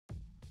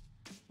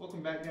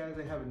Welcome back, guys.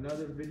 I have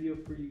another video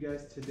for you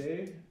guys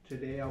today.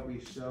 Today I'll be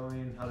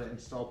showing how to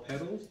install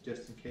pedals,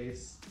 just in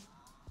case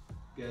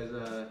you guys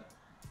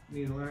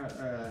need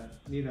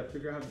to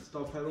figure out how to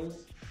install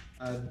pedals.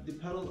 The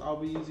pedals I'll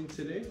be using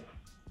today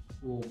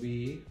will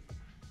be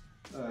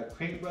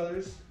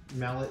Crankbrothers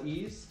Mallet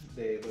E's.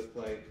 They look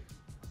like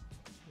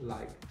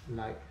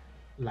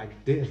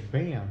this.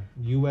 Bam!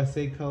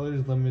 USA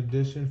colors, limited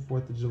edition,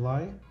 4th of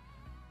July.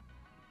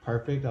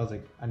 Perfect. I was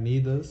like, I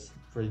need those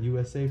for a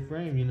USA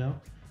frame, you know.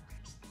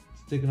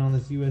 Sticking on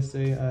this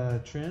USA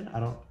trend. I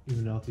don't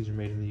even know if these are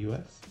made in the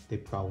US. They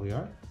probably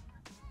are.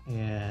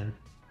 And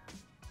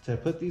to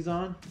put these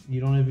on,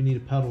 you don't even need a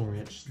pedal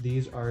wrench.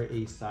 These are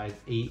a size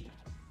 8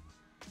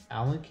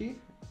 Allen key,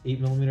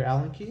 8mm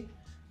Allen key.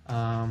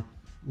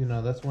 You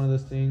know, that's one of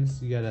those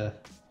things you gotta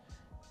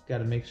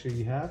make sure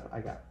you have. I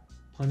got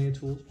plenty of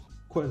tools.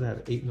 Of course, I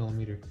have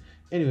 8mm.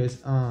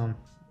 Anyways, how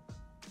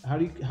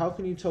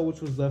can you tell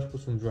which one's left,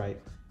 which one's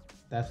right?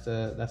 That's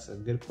a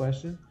good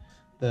question.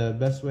 The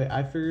best way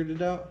I figured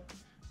it out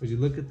was you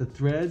look at the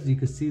threads. You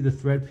can see the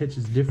thread pitch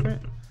is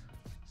different.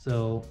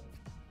 So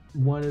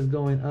one is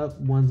going up,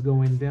 one's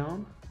going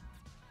down.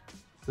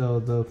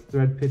 So the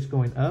thread pitch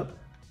going up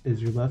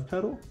is your left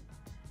pedal,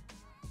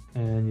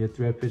 and your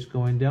thread pitch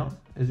going down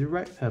is your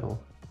right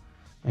pedal.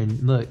 And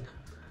look,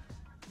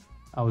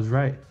 I was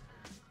right.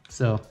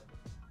 So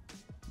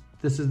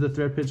this is the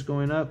thread pitch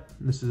going up,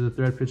 this is the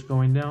thread pitch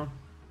going down.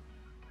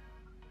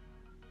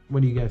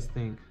 What do you guys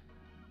think?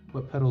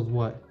 What pedal's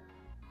what?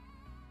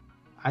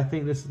 I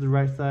think this is the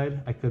right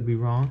side. I could be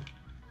wrong.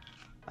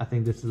 I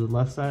think this is the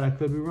left side. I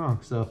could be wrong.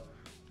 So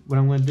what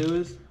I'm going to do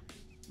is,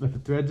 if a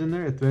thread's in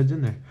there, a thread's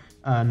in there.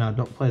 No,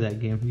 don't play that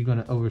game. You're going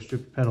to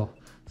overstrip the pedal.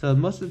 So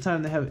most of the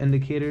time they have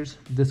indicators.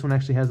 This one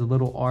actually has a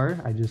little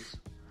R. I just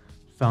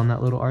found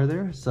that little R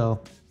there.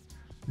 So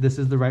this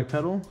is the right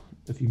pedal.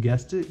 If you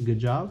guessed it, good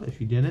job.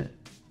 If you didn't,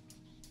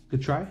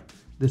 good try.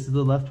 This is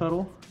the left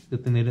pedal.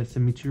 Good thing they didn't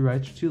send me 2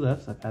 rights or 2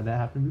 lefts. I've had that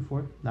happen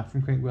before. Not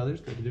from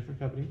Crankbrothers, but a different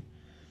company.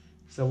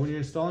 So when you're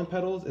installing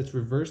pedals, it's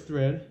reverse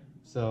thread.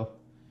 So,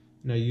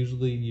 you know,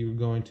 usually you're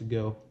going to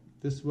go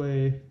this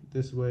way,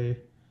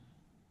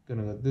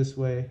 gonna go this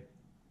way.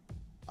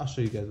 I'll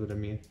show you guys what I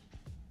mean.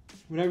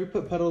 Whenever you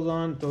put pedals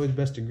on, it's always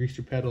best to grease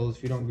your pedals.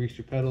 If you don't grease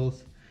your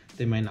pedals,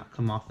 they might not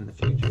come off in the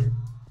future.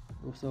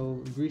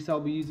 So grease I'll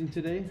be using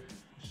today,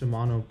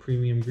 Shimano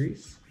premium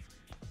grease.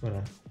 I'm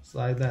gonna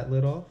slide that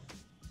lid off.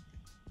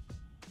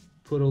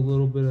 Put a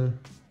little bit of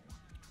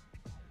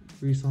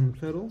grease on the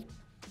pedal.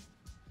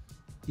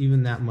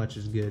 Even that much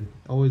is good.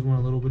 Always want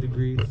a little bit of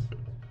grease.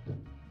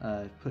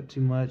 Put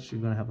too much,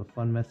 you're gonna have a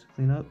fun mess to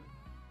clean up.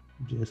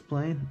 Just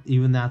plain.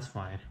 Even that's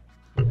fine.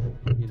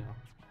 You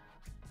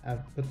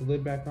know. Put the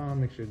lid back on,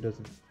 make sure it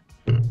doesn't.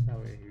 That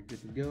way you're good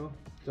to go.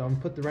 So I'm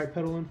gonna put the right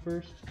pedal in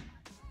first.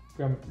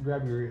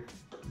 Grab your.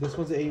 This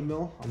one's an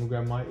 8mm. I'm gonna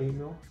grab my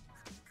 8mm.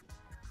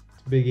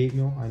 It's a big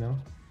 8mm, I know.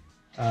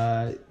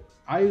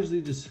 I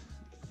usually just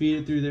feed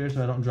it through there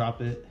so I don't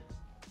drop it.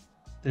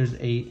 There's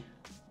 8.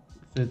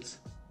 Fits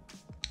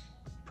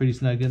pretty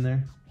snug in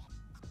there.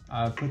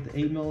 Put the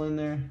 8mm in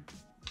there,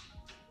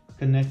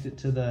 connect it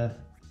to the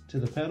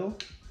pedal,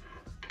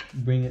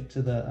 bring it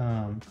to the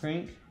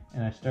crank,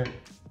 and I start.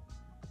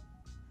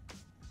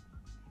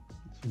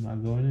 So I'm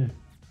not going in.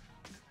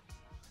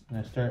 And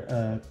I start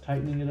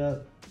tightening it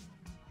up,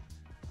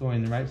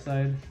 going the right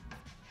side,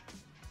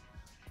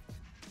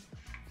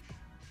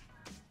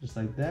 just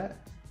like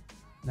that.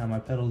 Now my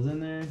pedal's in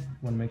there.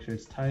 Want to make sure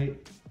it's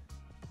tight.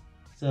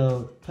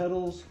 So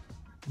pedals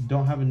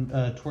don't have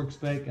a torque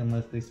spec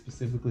unless they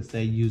specifically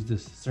say use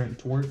this certain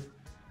torque,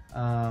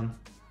 and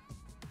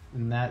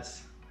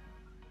that's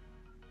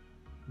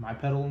my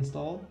pedal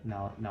installed.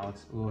 Now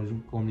it's always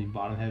going to be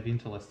bottom heavy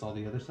until I install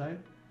the other side,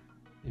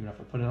 even if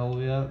I put it all the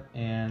way up.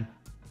 And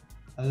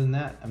other than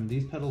that, I mean,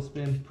 these pedals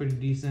spin pretty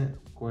decent.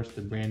 Of course,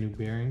 the brand new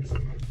bearings.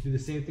 Do the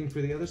same thing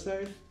for the other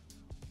side.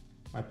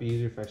 Might be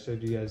easier if I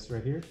showed you guys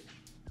right here.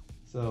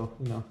 So,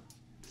 you know,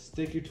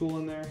 stick your tool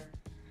in there,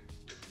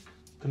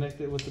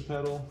 connect it with the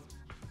pedal.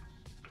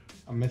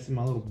 I'm missing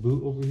my little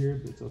boot over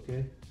here, but it's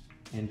okay.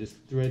 And just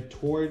thread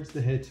towards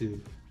the head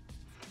tube.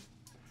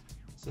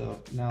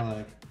 So now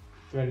I'm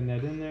threading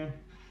that in there.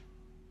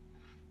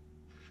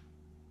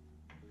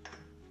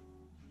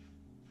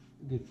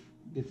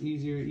 Gets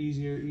easier,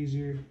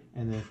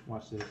 and then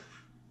watch this.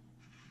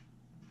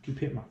 Keep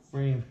hitting my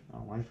frame. I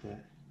don't like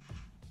that.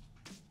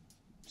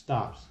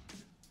 Stops.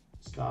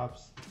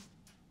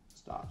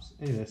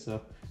 Anyway,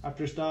 so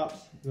after it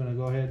stops, you're gonna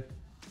go ahead.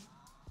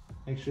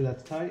 Make sure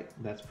that's tight.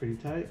 That's pretty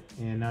tight.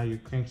 And now your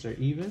cranks are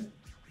even.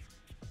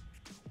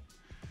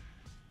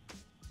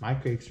 My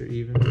cranks are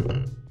even.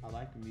 I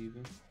like them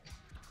even.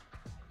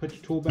 Put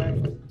your tool back.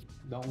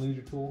 Don't lose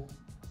your tool.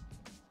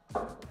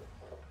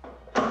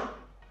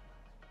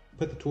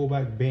 Put the tool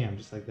back. Bam,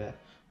 just like that.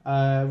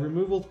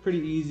 Removal's pretty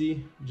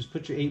easy. Just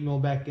put your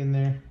 8mm back in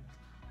there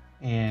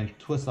and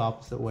twist the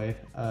opposite way.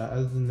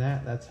 Other than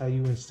that, that's how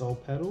you install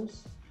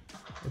pedals.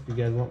 If you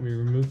guys want me to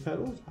remove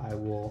pedals, I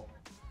will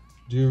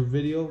do a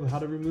video of how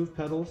to remove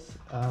pedals.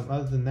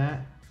 Other than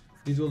that,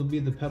 these will be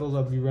the pedals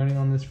I'll be running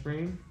on this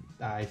frame.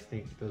 I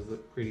think those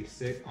look pretty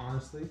sick,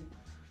 honestly.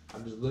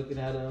 I'm just looking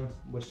at them,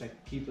 wish I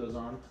could keep those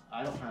on.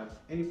 I don't have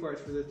any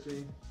parts for this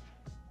thing.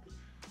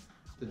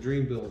 The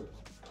dream build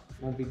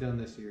won't be done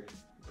this year.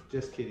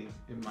 Just kidding,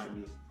 it might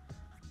be.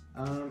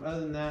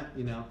 Other than that,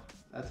 you know,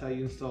 that's how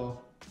you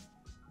install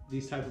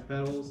these type of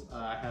pedals.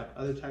 I have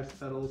other types of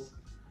pedals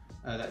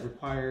that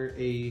require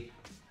a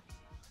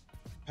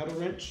pedal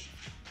wrench.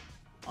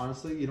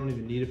 Honestly, you don't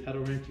even need a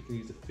pedal wrench. You can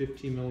use a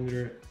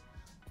 15mm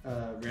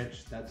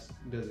wrench that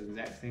does the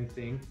exact same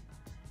thing.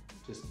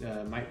 Just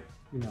might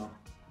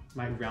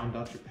round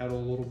out your pedal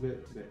a little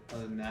bit, but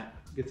other than that,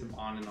 gets them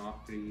on and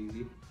off pretty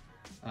easy.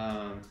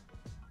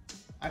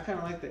 I kind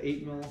of like the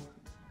 8mm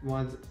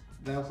ones.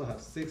 They also have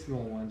 6mm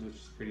ones, which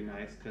is pretty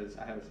nice because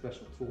I have a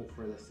special tool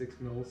for the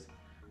 6mm.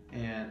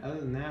 And other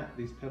than that,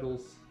 these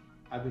pedals,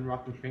 I've been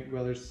rocking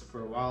Crankbrothers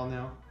for a while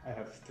now. I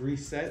have 3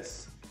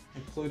 sets,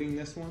 including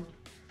this one.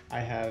 I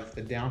have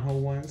the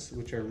downhole ones,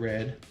 which are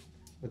red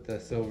with the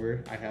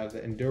silver. I have the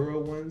Enduro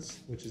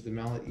ones, which is the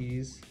Mallet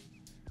E's,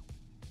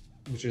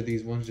 which are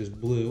these ones, just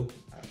blue.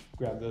 I'll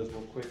grab those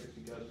real quick if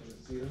you guys want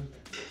to see them.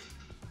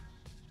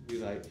 Be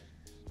like,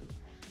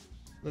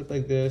 look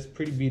like this,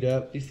 pretty beat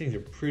up. These things are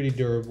pretty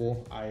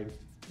durable.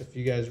 If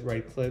you guys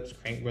write clips,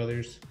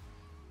 Crankbrothers,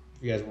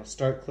 if you guys want to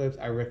start clips,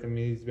 I recommend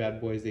these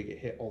bad boys. They get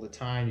hit all the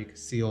time. You can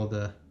see all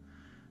the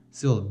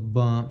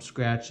bumps,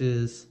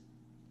 scratches.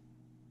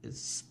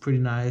 It's pretty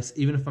nice.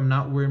 Even if I'm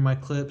not wearing my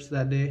clips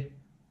that day,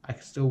 I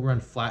can still run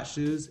flat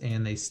shoes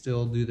and they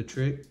still do the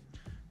trick.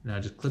 Now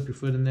just clip your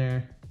foot in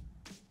there,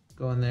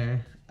 go in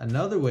there.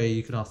 Another way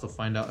you can also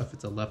find out if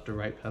it's a left or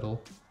right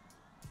pedal,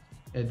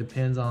 it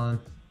depends on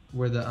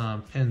where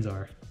the pins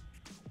are.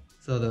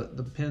 So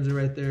the pins are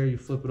right there, you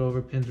flip it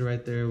over, pins are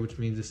right there, which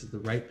means this is the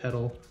right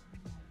pedal.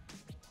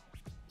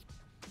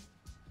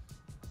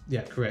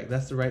 Yeah, correct,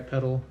 that's the right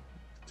pedal.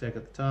 Check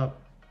at the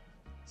top,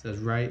 it says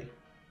right.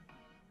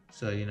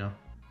 So, you know,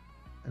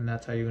 and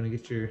that's how you're gonna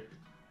get your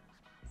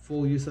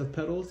full use of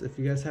pedals. If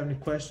you guys have any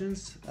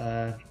questions,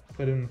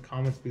 put in the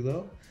comments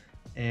below.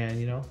 And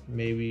you know,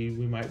 maybe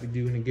we might be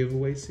doing a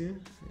giveaway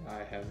soon.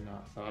 I have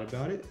not thought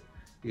about it.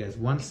 If you guys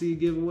want to see a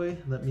giveaway,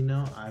 let me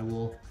know. I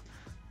will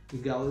be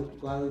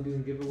gladly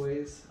doing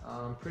giveaways.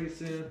 Pretty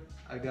soon,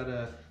 I'm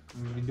gonna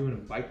be doing a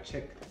bike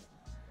check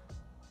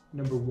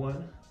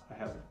 #1. I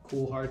have a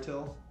cool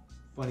hardtail,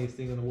 funniest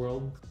thing in the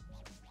world,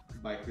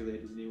 bike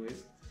related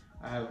anyways.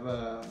 I have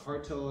a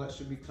hardtail that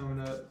should be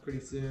coming up pretty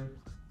soon.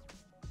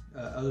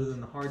 Other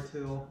than the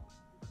hardtail,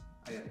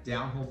 I got a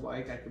downhill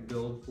bike I can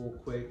build full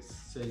quick,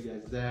 show you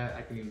guys that.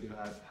 I can even do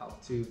how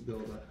to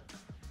build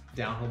a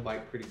downhill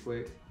bike pretty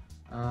quick.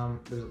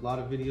 There's a lot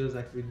of videos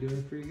I could be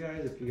doing for you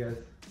guys. If you guys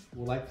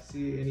would like to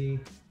see any,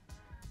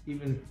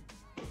 even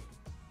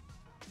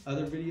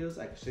other videos,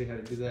 I can show you how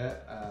to do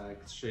that. I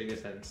can show you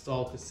guys how to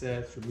install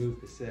cassettes, remove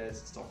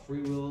cassettes, install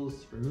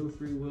freewheels, remove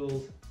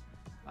freewheels.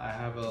 I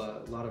have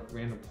a lot of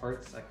random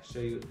parts I can show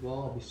you as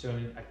well.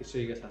 I can show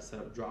you guys how to set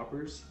up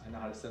droppers. I know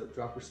how to set up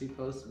dropper seat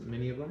posts,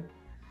 many of them.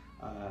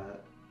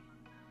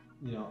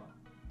 You know,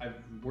 I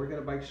work at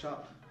a bike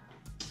shop.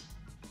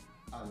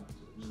 I'll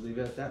just leave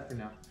it at that for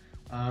now.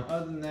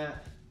 Other than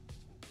that,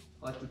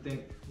 I like to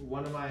thank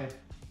one of my,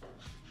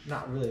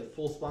 not really a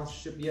full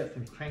sponsorship yet,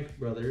 from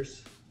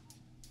Crankbrothers.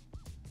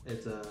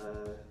 It's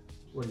a,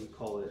 what do you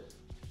call it?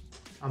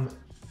 I'm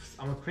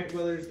a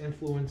Crankbrothers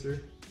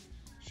influencer.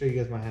 Show you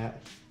guys my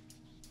hat.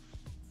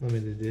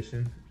 Limited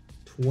edition.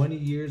 20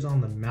 years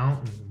on the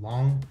mountain,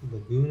 Long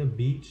Laguna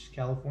Beach,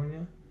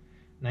 California.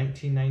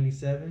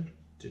 1997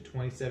 to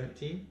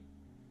 2017,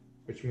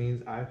 which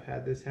means I've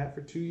had this hat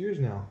for 2 years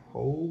now.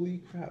 Holy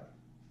crap.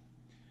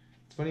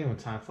 It's funny how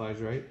time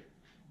flies, right?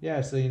 Yeah,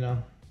 so you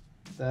know,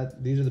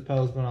 these are the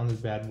pedals going on this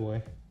bad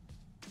boy.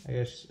 I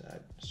guess I'll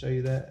show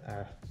you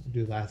that.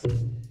 Do last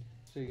one.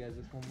 Show you guys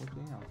this one more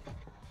thing.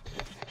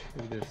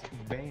 Look at this,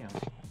 bam.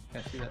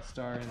 Can see that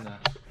star in the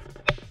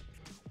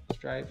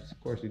stripes?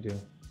 Of course you do.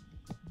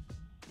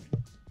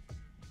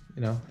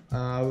 You know,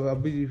 I'll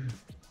be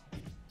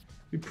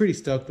pretty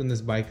stoked when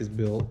this bike is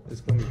built.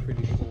 It's gonna be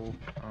pretty cool.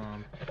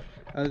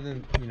 Other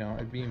than, you know,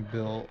 it being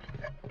built,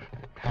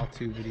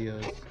 how-to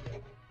videos,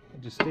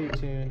 just stay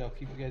tuned. I'll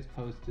keep you guys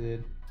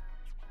posted.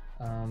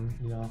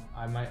 You know,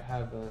 I might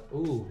have a,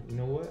 ooh, you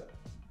know what?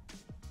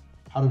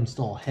 How to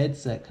install a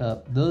headset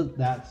cup.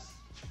 That's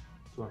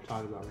what I'm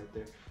talking about right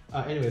there.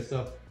 Anyway,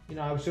 so, you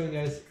know, I was showing you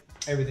guys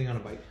everything on a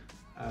bike.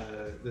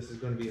 This is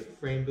gonna be a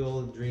frame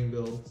build, dream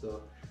build.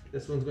 So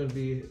this one's going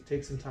to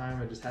take some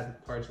time. I just had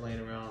the parts laying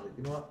around. Like,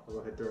 you know what? I'll go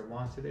ahead and throw them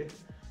on today.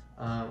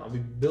 I'll be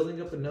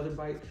building up another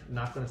bike. I'm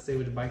not going to say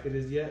which bike it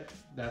is yet.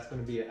 That's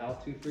going to be a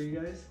how-to for you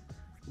guys.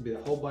 It'll be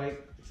the whole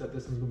bike, except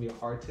this one's going to be a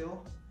hardtail.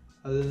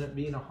 Other than it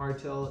being a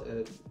hardtail,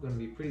 it's going to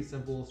be pretty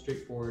simple,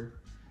 straightforward.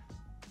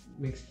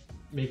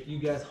 Make you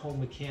guys home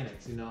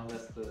mechanics. You know,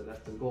 that's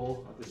the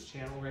goal of this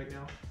channel right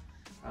now.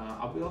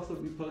 I'll also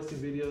be posting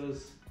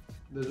videos.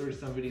 There's already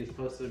some videos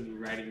posted of me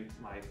riding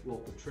my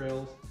local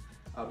trails.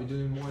 I'll be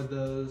doing more of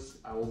those.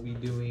 I will be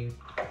doing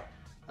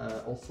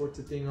all sorts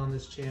of things on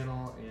this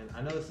channel, and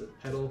I know this is a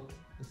pedal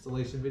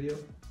installation video.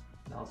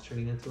 Now it's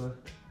turning into a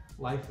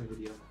life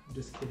video. I'm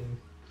just kidding.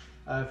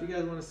 If you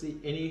guys want to see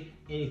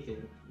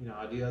anything, you know,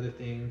 I do other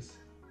things,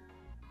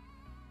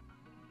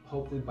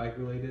 hopefully bike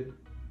related,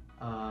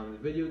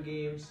 video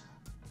games.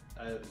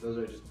 Those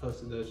are just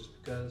posted those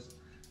just because.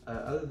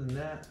 Other than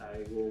that,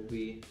 I will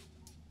be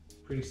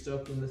pretty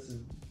stoked when this is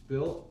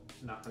built.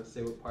 I'm not going to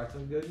say what parts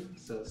I'm getting,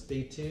 so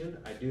stay tuned.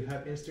 I do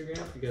have Instagram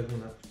if you guys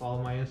want to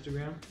follow my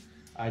Instagram.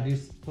 I do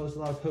post a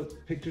lot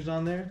of pictures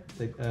on there.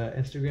 The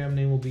Instagram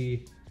name will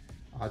be,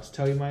 I'll just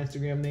tell you my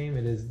Instagram name.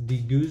 It is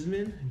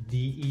DeGuzman,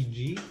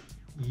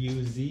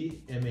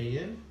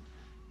 DeGuzman,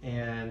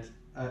 and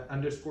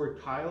underscore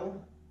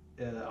Kyle.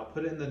 I'll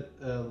put it in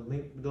the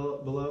link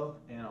below,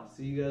 and I'll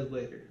see you guys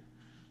later.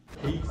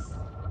 Peace.